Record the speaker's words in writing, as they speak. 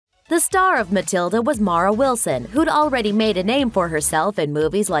The star of Matilda was Mara Wilson, who'd already made a name for herself in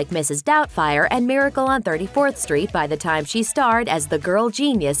movies like Mrs. Doubtfire and Miracle on 34th Street by the time she starred as the girl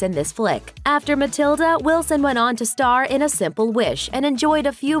genius in this flick. After Matilda, Wilson went on to star in A Simple Wish and enjoyed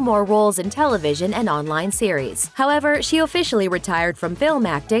a few more roles in television and online series. However, she officially retired from film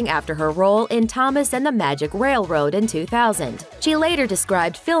acting after her role in Thomas and the Magic Railroad in 2000. She later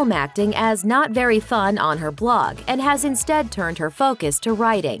described film acting as not very fun on her blog and has instead turned her focus to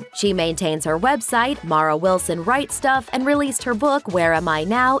writing. She maintains her website, Mara Wilson Writes Stuff, and released her book Where Am I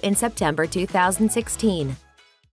Now in September 2016.